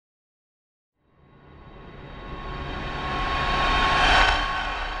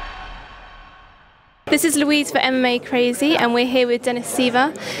This is Louise for MMA Crazy, and we're here with Dennis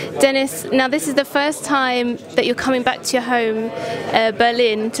Siver. Dennis, now this is the first time that you're coming back to your home,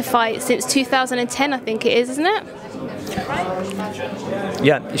 Berlin, to fight since 2010, I think it is, isn't it?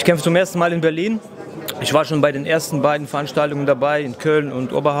 Ja, ich kämpfe zum ersten Mal in Berlin. Ich war schon bei den ersten beiden Veranstaltungen dabei, in Köln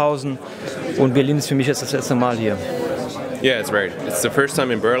und Oberhausen. Und Berlin ist für mich jetzt das erste Mal hier. Yeah, it's right. It's the first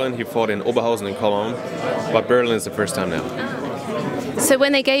time in Berlin. He fought in Oberhausen and Cologne, but Berlin is the first time now. So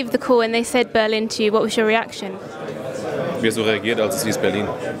when they gave the call and they said Berlin to you, what was your reaction? Wie hast du reagiert, als es hieß Berlin?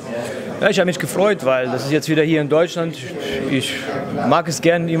 Ja, ich habe mich gefreut, weil das ist jetzt wieder hier in Deutschland. Ich mag es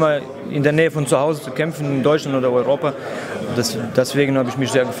gerne, immer in der Nähe von zu Hause zu kämpfen, in Deutschland oder Europa. Deswegen habe ich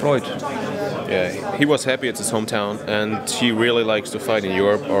mich sehr gefreut. Yeah, he was happy it's his hometown, and he really likes to fight in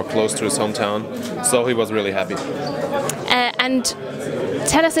Europe or close to his hometown, so he was really happy. And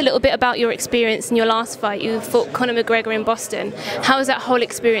tell us a little bit about your experience in your last fight. You fought Conor McGregor in Boston. How was that whole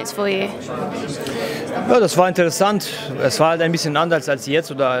experience for you? Ja, das war interessant. Es war halt ein bisschen anders als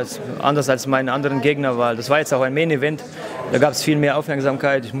jetzt oder anders als meine anderen Gegner, weil das war jetzt auch ein Main-Event. Da gab es viel mehr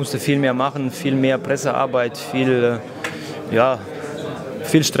Aufmerksamkeit, ich musste viel mehr machen, viel mehr Pressearbeit, viel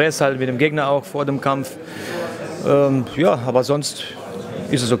Stress halt mit dem Gegner auch vor dem Kampf. Ja, aber sonst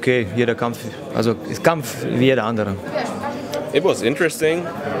ist es okay, jeder Kampf, also ist Kampf wie jeder andere. It was interesting.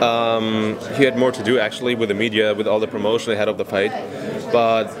 He had more to do actually with the media, with all the promotion ahead of the fight.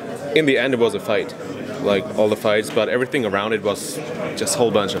 But in the end, it was a fight, like all the fights. But everything around it was just a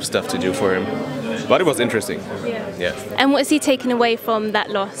whole bunch of stuff to do for him. But it was interesting. Yeah. And what is he taking away from that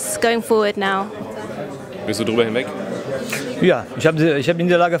loss going forward now? Bist du drüber hinweg? Ja, ich hab die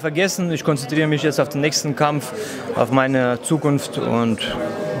Niederlage vergessen. Ich konzentriere mich jetzt auf den nächsten Kampf, auf meine Zukunft und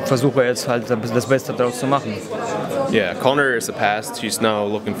versuche jetzt halt das Beste daraus zu machen. Yeah, Conor is the past. He's now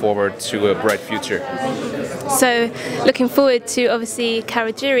looking forward to a bright future. So, looking forward to obviously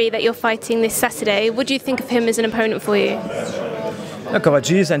Kawajiri that you're fighting this Saturday. What do you think of him as an opponent for you? Ja,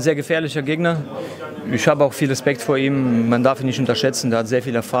 Kawajiri ist ein sehr gefährlicher Gegner. Ich habe auch viel Respekt vor ihm. Man darf ihn nicht unterschätzen. Der hat sehr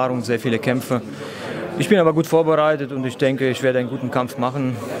viel Erfahrung, sehr viele Kämpfe. Ich bin aber gut vorbereitet und ich denke, ich werde einen guten Kampf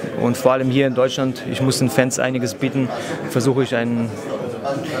machen. Und vor allem hier in Deutschland, ich muss den Fans einiges bieten, versuche ich einen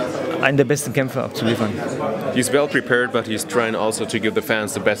der besten Kämpfe abzuliefern. He's well prepared, but he's trying also to give the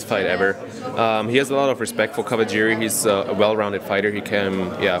fans the best fight ever. He has a lot of respect for Kawajiri. He's a well-rounded fighter. He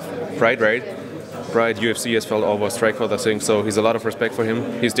can, Pride, right? Pride, UFC has felt over Strikeforce, I think, so he's a lot of respect for him.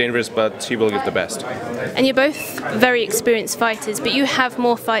 He's dangerous, but he will give the best. And you're both very experienced fighters, but you have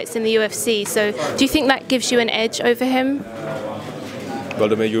more fights in the UFC, so do you think that gives you an edge over him? Weil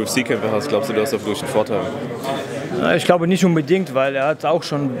du mehr UFC-Kämpfe hast, glaubst du, du hast auf durch einen Vorteil? Ich glaube nicht unbedingt, weil er hat auch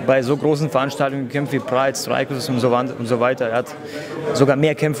schon bei so großen Veranstaltungen gekämpft wie Pride, Strikeforce und so weiter. Er hat sogar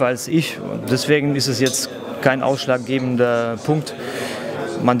mehr Kämpfe als ich. Und deswegen ist es jetzt kein ausschlaggebender Punkt.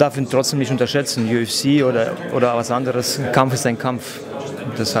 Man darf ihn trotzdem nicht unterschätzen. UFC oder was anderes. Kampf ist ein Kampf.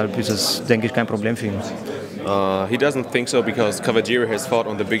 Deshalb ist es, denke ich, kein Problem für ihn. He doesn't think so because Kawajiri has fought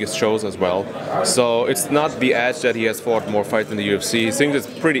on the biggest shows as well. So it's not the edge that he has fought more fights in the UFC. He thinks it's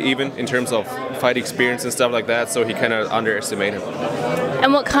pretty even in terms of fight experience and stuff like that, so he cannot underestimate him.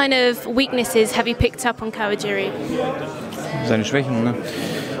 And what kind of weaknesses have you picked up on Kawajiri? Seine Schwächen, ne?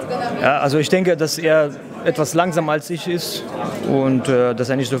 Ja, also ich denke, dass er etwas langsamer als ich ist und dass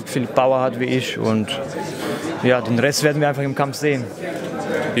er nicht so viel Power hat wie ich. Und ja, den Rest werden wir einfach im Kampf sehen.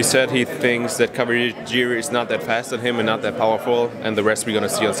 He said he thinks that Kawajiri is not that fast on him and not that powerful, and the rest we're going to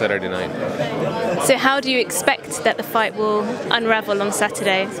see on Saturday night. So how do you expect that the fight will unravel on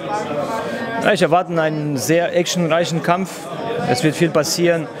Saturday? Ja, ich erwarte einen sehr actionreichen Kampf. Es wird viel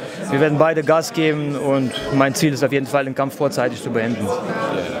passieren. Wir werden beide Gas geben und mein Ziel ist auf jeden Fall, den Kampf vorzeitig zu beenden.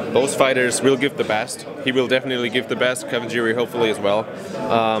 Both fighters will give the best. He will definitely give the best. Kawajiri hopefully as well.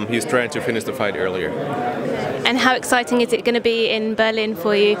 He's trying to finish the fight earlier. And how exciting is it going to be in Berlin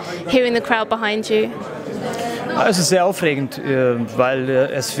for you, hearing the crowd behind you? Es ist sehr aufregend, weil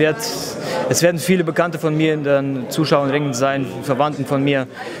es werden viele Bekannte von mir in den Zuschauerrängen sein, Verwandten von mir,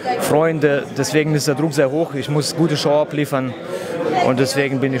 Freunde. Deswegen ist der Druck sehr hoch. Ich muss gute Show abliefern und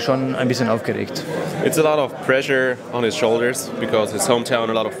deswegen bin ich schon ein bisschen aufgeregt. It's a lot of pressure on his shoulders because his hometown,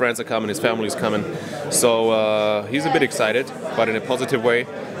 a lot of friends are coming, his family is coming. So he's a bit excited, but in a positive way,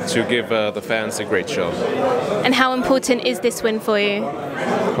 to give the fans a great show. And how important is this win for you?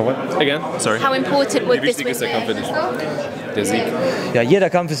 Again? Sorry. How important would Wie this wichtig win ist der be? Kampf für dich? Der Sieg. Ja, jeder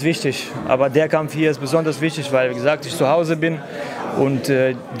Kampf ist wichtig, aber der Kampf hier ist besonders wichtig, weil, wie gesagt, ich zu Hause bin und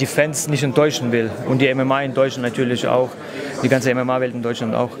die Fans nicht enttäuschen will. Und die MMA in Deutschland natürlich auch, die ganze MMA-Welt in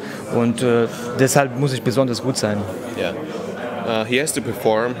Deutschland auch. Und deshalb muss ich besonders gut sein. Yeah. He has to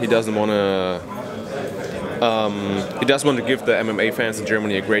perform. He doesn't want to He does want to give the MMA fans in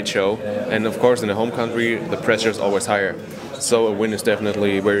Germany a great show, and of course in the home country the pressure is always higher. So a win is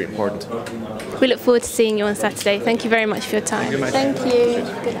definitely very important. We look forward to seeing you on Saturday. Thank you very much for your time. Thank you.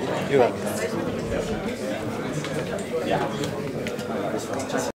 Good. You're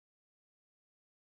welcome.